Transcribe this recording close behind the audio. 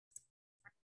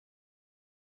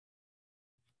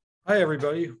Hi,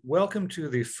 everybody. Welcome to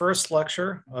the first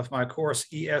lecture of my course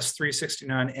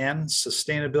ES369N,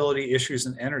 Sustainability Issues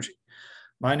in Energy.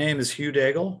 My name is Hugh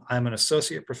Daigle. I'm an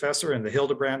associate professor in the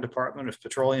Hildebrand Department of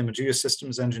Petroleum and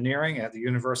Geosystems Engineering at the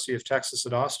University of Texas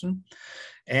at Austin.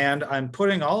 And I'm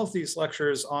putting all of these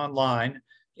lectures online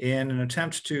in an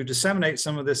attempt to disseminate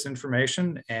some of this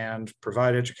information and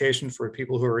provide education for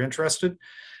people who are interested,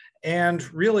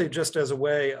 and really just as a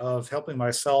way of helping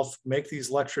myself make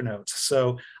these lecture notes.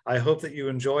 So I hope that you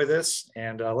enjoy this,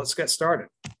 and let's get started.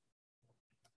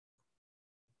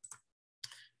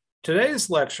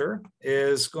 Today's lecture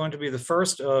is going to be the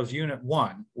first of Unit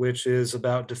 1, which is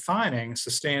about defining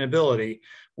sustainability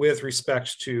with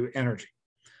respect to energy.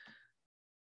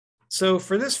 So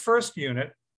for this first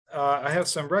unit, I have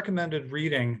some recommended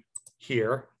reading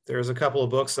here. There's a couple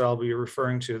of books that I'll be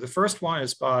referring to. The first one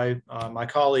is by my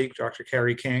colleague, Dr.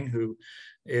 Carrie King, who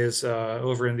is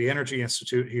over in the Energy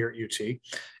Institute here at UT,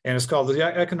 and it's called The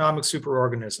Economic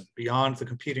Superorganism: Beyond the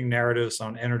Competing Narratives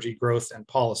on Energy Growth and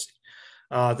Policy.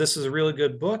 This is a really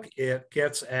good book. It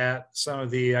gets at some of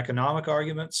the economic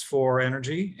arguments for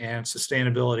energy and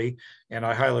sustainability, and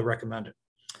I highly recommend it.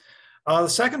 The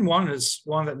second one is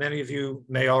one that many of you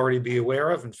may already be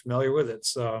aware of and familiar with.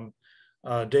 It's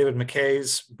David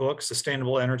McKay's book,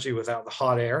 Sustainable Energy Without the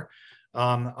Hot Air.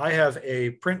 I have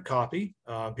a print copy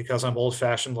because I'm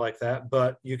old-fashioned like that,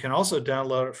 but you can also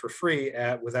download it for free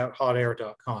at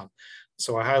withouthotair.com.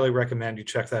 So I highly recommend you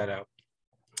check that out.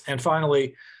 And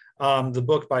finally, the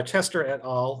book by Tester et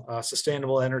al.,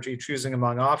 Sustainable Energy, Choosing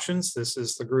Among Options. This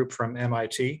is the group from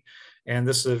MIT. And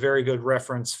this is a very good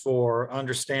reference for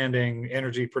understanding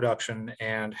energy production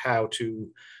and how to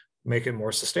make it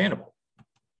more sustainable.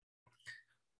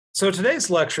 So today's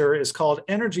lecture is called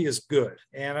Energy is Good,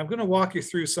 and I'm going to walk you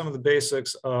through some of the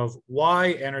basics of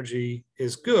why energy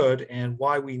is good and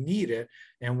why we need it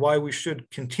and why we should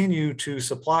continue to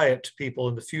supply it to people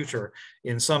in the future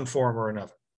in some form or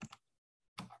another.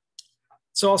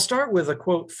 So I'll start with a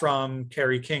quote from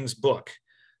Carrie King's book.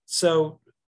 So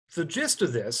the gist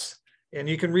of this, and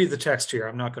you can read the text here,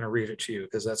 I'm not going to read it to you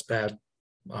because that's bad,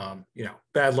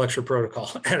 bad lecture protocol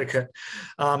etiquette.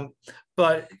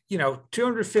 But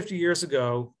 250 years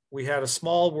ago, we had a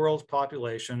small world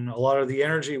population. A lot of the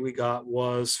energy we got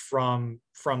was from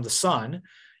the sun,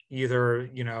 either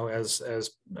as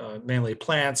mainly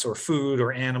plants or food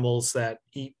or animals that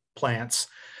eat plants,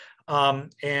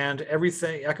 and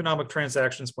everything. Economic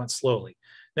transactions went slowly.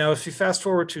 Now, if you fast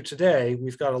forward to today,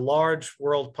 we've got a large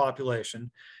world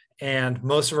population, and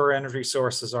most of our energy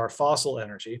sources are fossil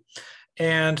energy,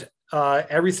 and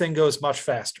everything goes much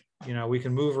faster. We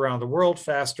can move around the world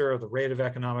faster. The rate of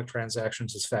economic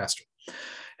transactions is faster.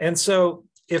 And so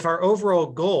if our overall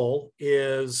goal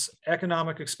is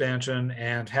economic expansion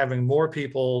and having more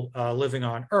people living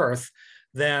on Earth,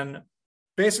 then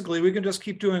basically we can just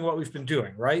keep doing what we've been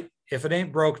doing, right? If it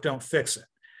ain't broke, don't fix it.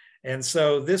 And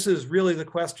so this is really the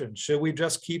question. Should we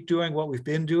just keep doing what we've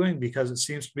been doing because it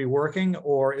seems to be working,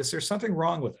 or is there something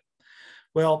wrong with it?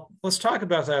 Well, let's talk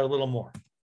about that a little more.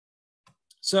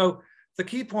 So the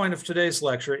key point of today's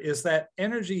lecture is that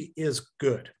energy is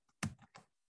good.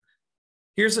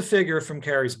 Here's a figure from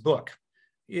Carrie's book.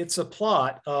 It's a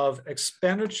plot of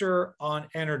expenditure on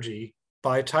energy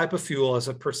by type of fuel as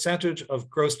a percentage of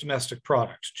gross domestic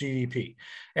product, GDP.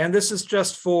 And this is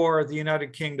just for the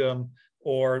United Kingdom,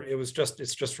 or it's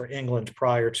just for England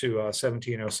prior to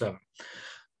 1707.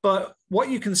 But what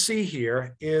you can see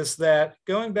here is that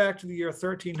going back to the year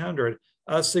 1300,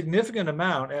 a significant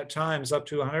amount, at times up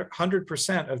to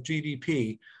 100% of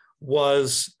GDP,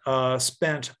 was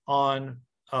spent on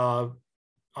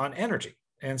energy.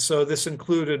 And so this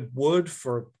included wood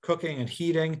for cooking and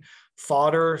heating,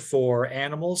 fodder for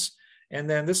animals, and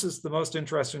then this is the most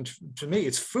interesting to me,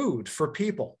 it's food for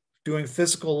people doing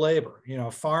physical labor,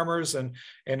 farmers and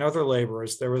other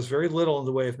laborers. There was very little in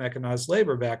the way of mechanized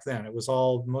labor back then. It was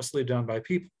all mostly done by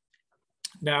people.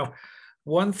 Now,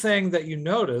 one thing that you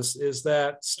notice is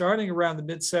that starting around the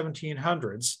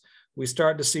mid-1700s, we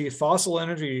start to see fossil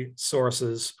energy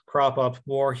sources crop up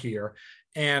more here.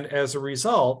 And as a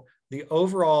result, the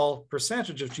overall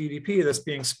percentage of GDP that's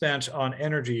being spent on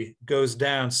energy goes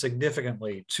down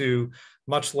significantly to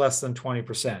much less than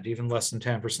 20%, even less than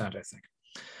 10%, I think.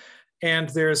 And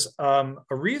there's a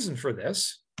reason for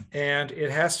this, and it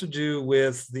has to do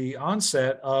with the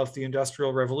onset of the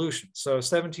Industrial Revolution. So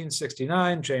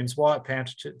 1769, James Watt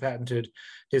patented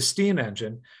his steam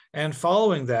engine. And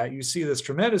following that, you see this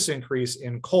tremendous increase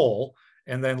in coal,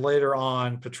 and then later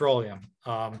on petroleum.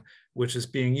 which is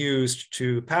being used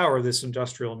to power this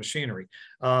industrial machinery.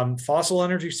 Fossil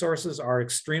energy sources are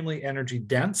extremely energy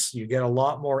dense. You get a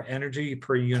lot more energy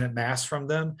per unit mass from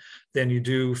them than you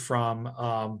do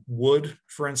from wood,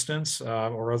 for instance,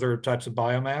 or other types of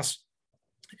biomass.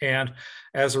 And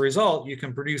as a result, you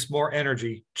can produce more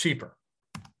energy cheaper.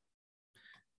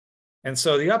 And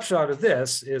so the upshot of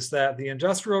this is that the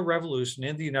Industrial Revolution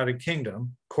in the United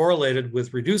Kingdom correlated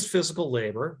with reduced physical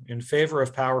labor in favor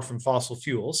of power from fossil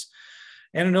fuels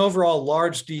and an overall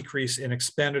large decrease in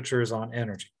expenditures on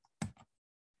energy.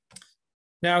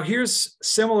 Now, here's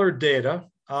similar data.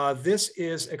 This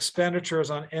is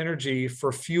expenditures on energy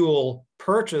for fuel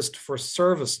purchased for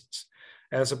services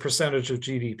as a percentage of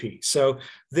GDP. So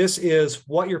this is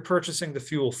what you're purchasing the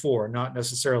fuel for, not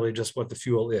necessarily just what the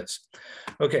fuel is.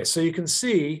 Okay, so you can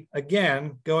see,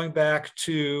 again, going back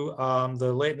to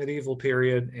the late medieval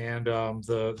period and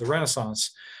the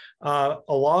Renaissance, a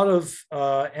lot of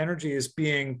energy is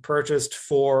being purchased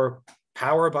for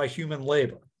power by human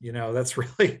labor. You know, that's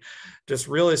really just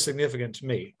really significant to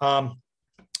me.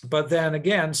 But then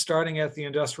again, starting at the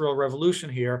Industrial Revolution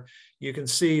here, you can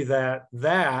see that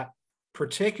that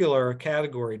particular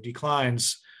category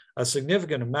declines a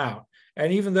significant amount.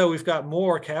 And even though we've got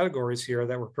more categories here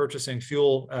that we're purchasing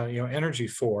fuel, energy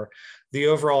for, the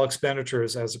overall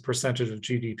expenditures as a percentage of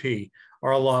GDP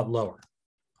are a lot lower.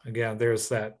 Again, there's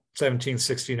that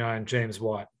 1769 James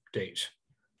Watt date.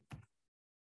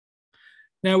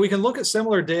 Now we can look at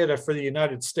similar data for the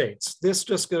United States. This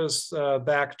just goes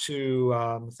back to,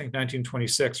 I think,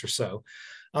 1926 or so.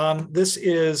 This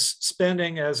is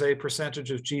spending as a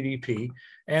percentage of GDP,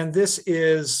 and this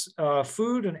is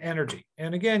food and energy.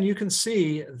 And again, you can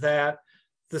see that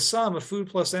the sum of food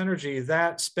plus energy,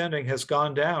 that spending has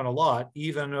gone down a lot,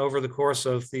 even over the course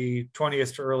of the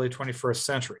 20th to early 21st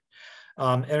century.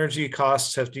 Energy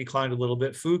costs have declined a little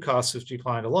bit, food costs have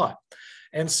declined a lot.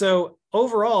 And so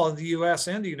overall in the US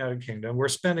and the United Kingdom, we're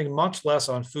spending much less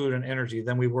on food and energy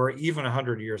than we were even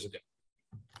 100 years ago.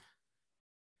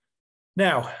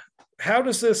 Now, how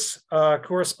does this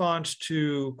correspond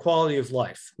to quality of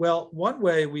life? Well, one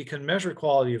way we can measure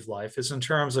quality of life is in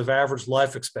terms of average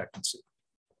life expectancy.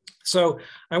 So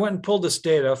I went and pulled this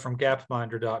data from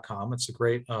gapminder.com. It's a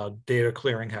great data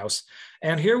clearinghouse.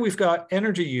 And here we've got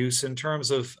energy use in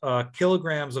terms of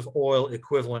kilograms of oil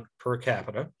equivalent per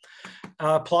capita,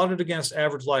 plotted against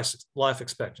average life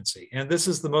expectancy. And this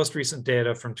is the most recent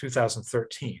data from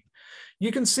 2013.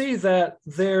 You can see that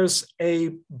there's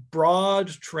a broad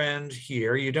trend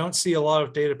here. You don't see a lot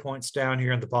of data points down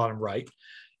here in the bottom right,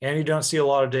 and you don't see a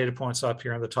lot of data points up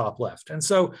here in the top left. And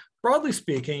so broadly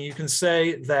speaking, you can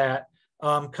say that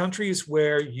countries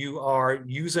where you are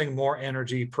using more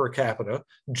energy per capita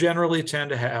generally tend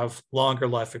to have longer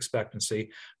life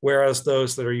expectancy, whereas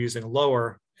those that are using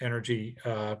lower energy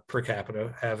per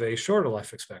capita have a shorter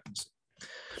life expectancy.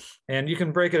 And you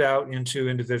can break it out into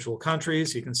individual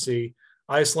countries. You can see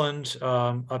Iceland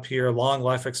up here, long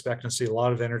life expectancy, a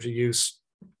lot of energy use.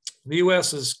 The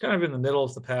US is kind of in the middle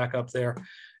of the pack up there.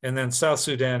 And then South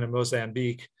Sudan and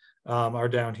Mozambique are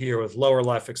down here with lower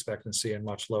life expectancy and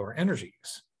much lower energy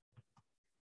use.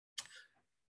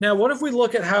 Now, what if we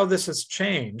look at how this has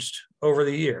changed over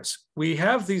the years? We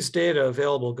have these data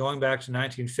available going back to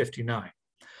 1959.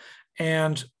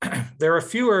 And there are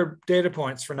fewer data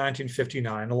points for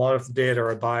 1959. A lot of the data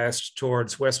are biased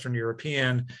towards Western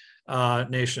European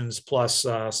nations, plus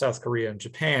South Korea and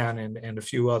Japan and a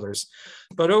few others.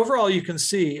 But overall, you can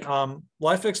see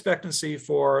life expectancy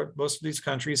for most of these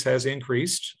countries has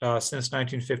increased since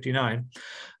 1959.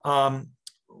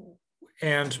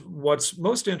 And what's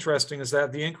most interesting is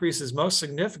that the increase is most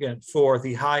significant for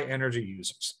the high energy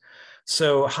users.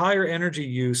 So higher energy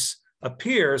use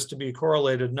appears to be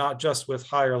correlated not just with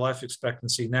higher life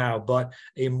expectancy now, but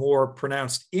a more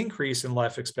pronounced increase in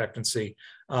life expectancy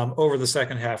over the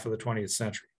second half of the 20th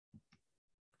century.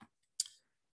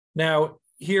 Now,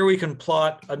 here we can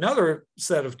plot another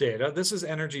set of data. This is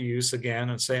energy use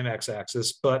again, on same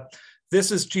x-axis, but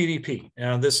this is GDP.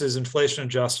 And this is inflation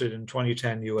adjusted in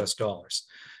 2010 US dollars.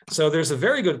 So there's a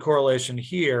very good correlation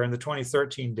here in the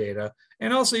 2013 data.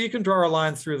 And also you can draw a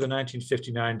line through the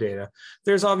 1959 data.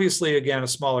 There's obviously, again, a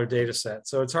smaller data set.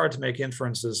 So it's hard to make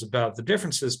inferences about the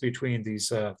differences between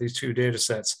these two data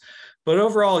sets. But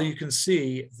overall, you can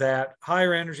see that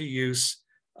higher energy use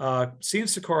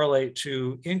seems to correlate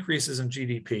to increases in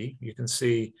GDP. You can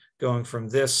see going from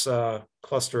this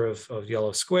cluster of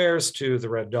yellow squares to the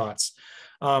red dots,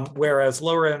 whereas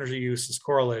lower energy use is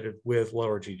correlated with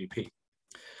lower GDP.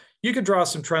 You could draw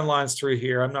some trend lines through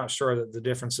here. I'm not sure that the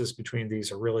differences between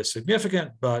these are really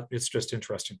significant, but it's just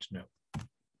interesting to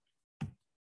note.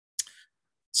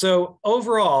 So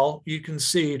overall, you can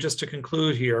see, just to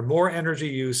conclude here, more energy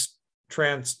use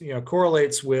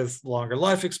correlates with longer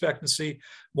life expectancy,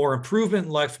 more improvement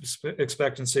in life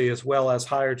expectancy, as well as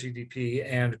higher GDP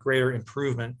and greater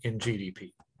improvement in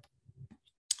GDP.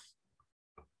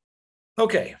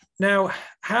 Okay, now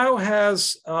how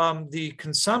has the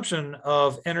consumption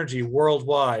of energy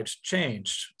worldwide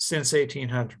changed since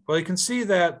 1800? Well, you can see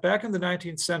that back in the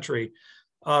 19th century,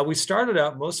 we started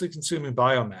out mostly consuming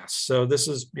biomass. So this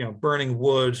is, burning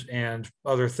wood and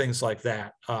other things like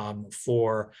that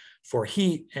for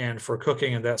heat and for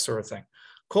cooking and that sort of thing.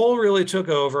 Coal really took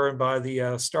over, and by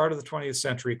the start of the 20th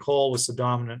century, coal was the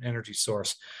dominant energy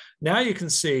source. Now you can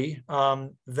see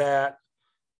that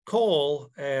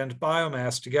coal and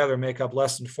biomass together make up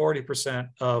less than 40%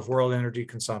 of world energy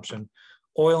consumption.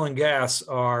 Oil and gas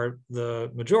are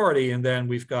the majority, and then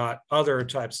we've got other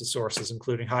types of sources,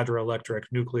 including hydroelectric,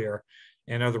 nuclear,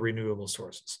 and other renewable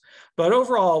sources. But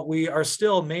overall, we are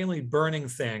still mainly burning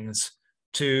things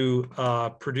to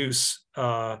produce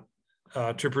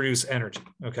energy.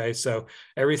 Okay, so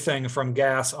everything from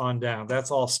gas on down,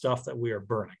 that's all stuff that we are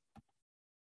burning.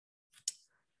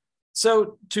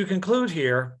 So to conclude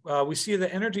here, we see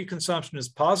that energy consumption is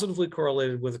positively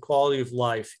correlated with the quality of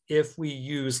life if we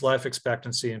use life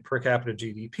expectancy and per capita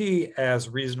GDP as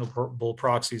reasonable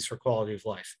proxies for quality of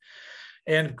life.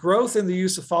 And growth in the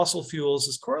use of fossil fuels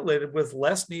is correlated with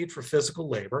less need for physical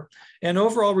labor and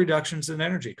overall reductions in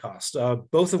energy costs,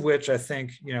 both of which I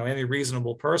think any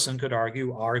reasonable person could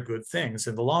argue are good things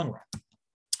in the long run.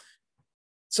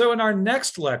 So in our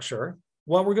next lecture,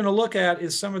 what we're going to look at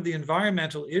is some of the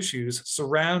environmental issues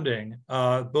surrounding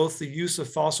both the use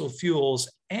of fossil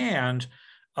fuels and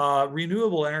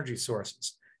renewable energy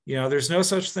sources. There's no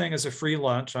such thing as a free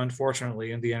lunch,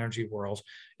 unfortunately, in the energy world.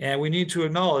 And we need to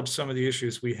acknowledge some of the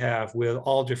issues we have with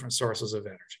all different sources of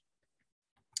energy.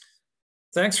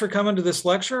 Thanks for coming to this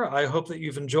lecture. I hope that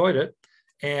you've enjoyed it.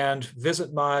 And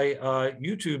visit my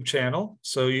YouTube channel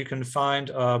so you can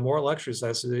find more lectures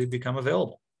as they become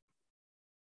available.